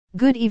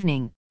Good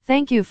evening.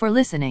 Thank you for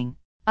listening.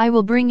 I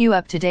will bring you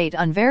up to date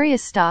on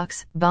various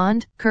stocks,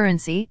 bond,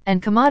 currency,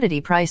 and commodity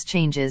price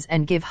changes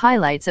and give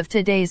highlights of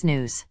today's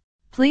news.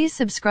 Please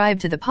subscribe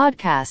to the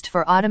podcast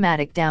for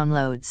automatic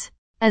downloads.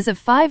 As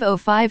of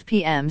 5:05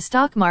 p.m.,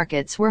 stock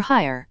markets were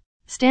higher.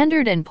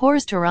 Standard &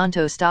 Poor's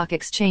Toronto Stock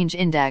Exchange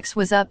Index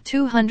was up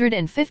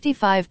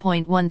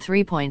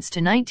 255.13 points to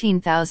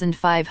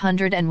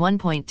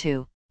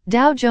 19,501.2.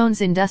 Dow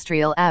Jones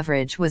Industrial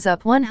Average was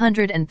up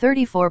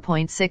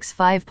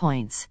 134.65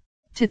 points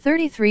to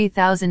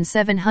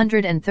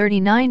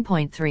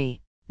 33,739.3.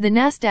 The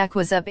Nasdaq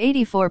was up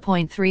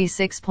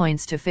 84.36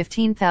 points to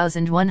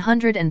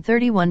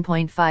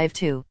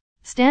 15,131.52.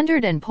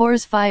 Standard &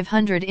 Poor's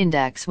 500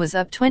 Index was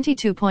up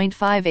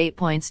 22.58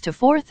 points to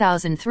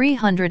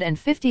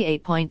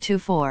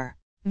 4,358.24.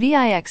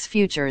 VIX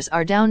futures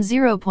are down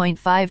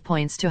 0.5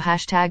 points to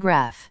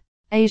 #RAF.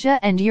 Asia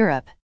and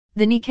Europe.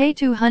 The Nikkei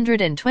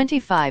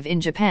 225 in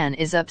Japan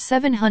is up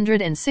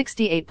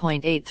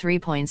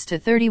 768.83 points to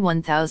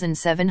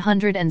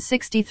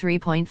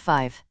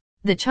 31,763.5.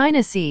 The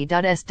China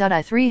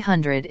C.S.I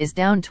 300 is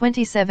down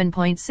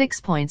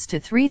 27.6 points to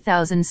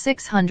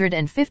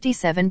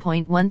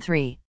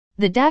 3,657.13.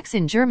 The DAX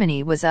in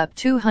Germany was up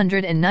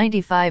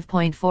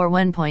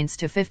 295.41 points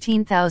to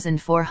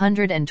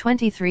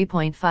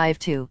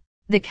 15,423.52.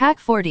 The CAC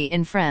 40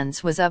 in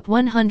France was up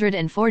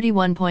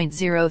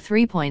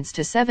 141.03 points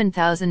to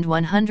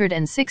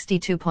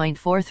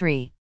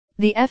 7,162.43.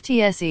 The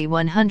FTSE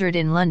 100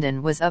 in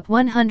London was up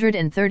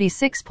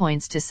 136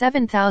 points to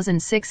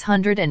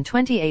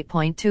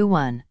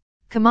 7,628.21.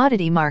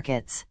 Commodity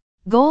markets.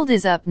 Gold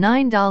is up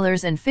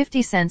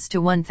 $9.50 to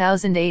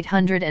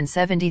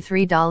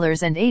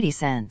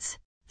 $1,873.80.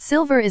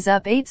 Silver is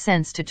up 8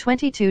 cents to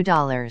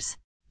 $22.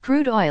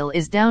 Crude oil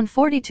is down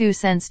 42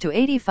 cents to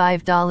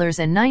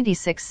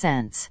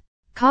 $85.96.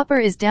 Copper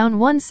is down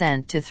 1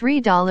 cent to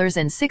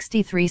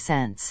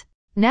 $3.63.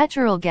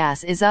 Natural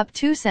gas is up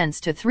 2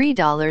 cents to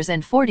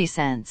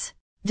 $3.40.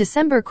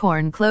 December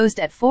corn closed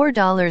at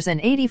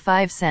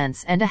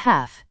 $4.85 and a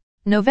half.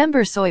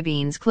 November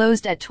soybeans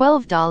closed at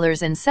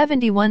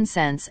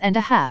 $12.71 and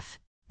a half.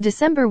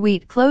 December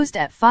wheat closed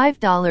at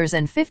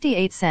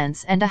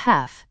 $5.58 and a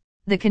half.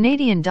 The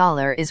Canadian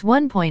dollar is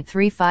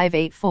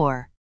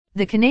 1.3584.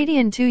 The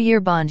Canadian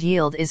 2-year bond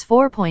yield is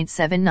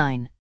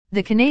 4.79.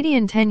 The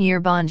Canadian 10-year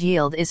bond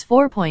yield is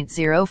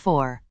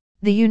 4.04.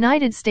 The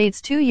United States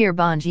 2-year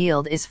bond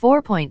yield is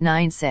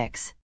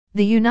 4.96.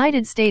 The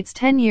United States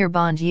 10-year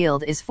bond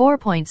yield is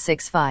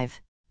 4.65.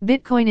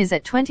 Bitcoin is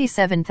at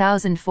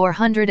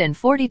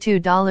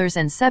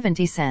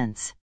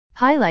 $27,442.70.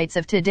 Highlights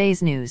of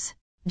today's news.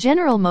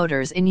 General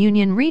Motors in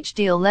Union reach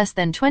deal less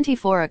than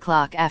 24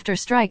 o'clock after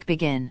strike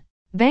begin.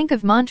 Bank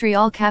of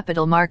Montreal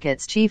Capital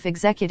Markets Chief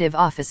Executive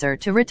Officer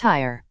to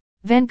retire.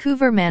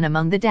 Vancouver man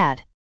among the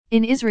dead.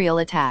 In Israel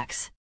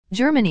attacks.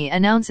 Germany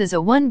announces a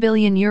 €1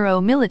 billion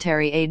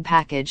military aid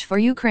package for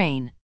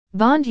Ukraine.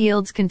 Bond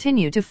yields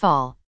continue to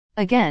fall.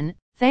 Again,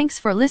 thanks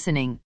for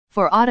listening.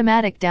 For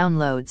automatic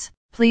downloads,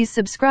 please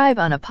subscribe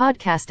on a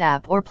podcast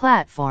app or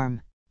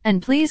platform.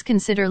 And please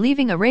consider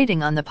leaving a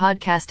rating on the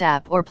podcast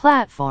app or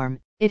platform.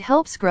 It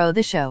helps grow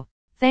the show.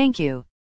 Thank you.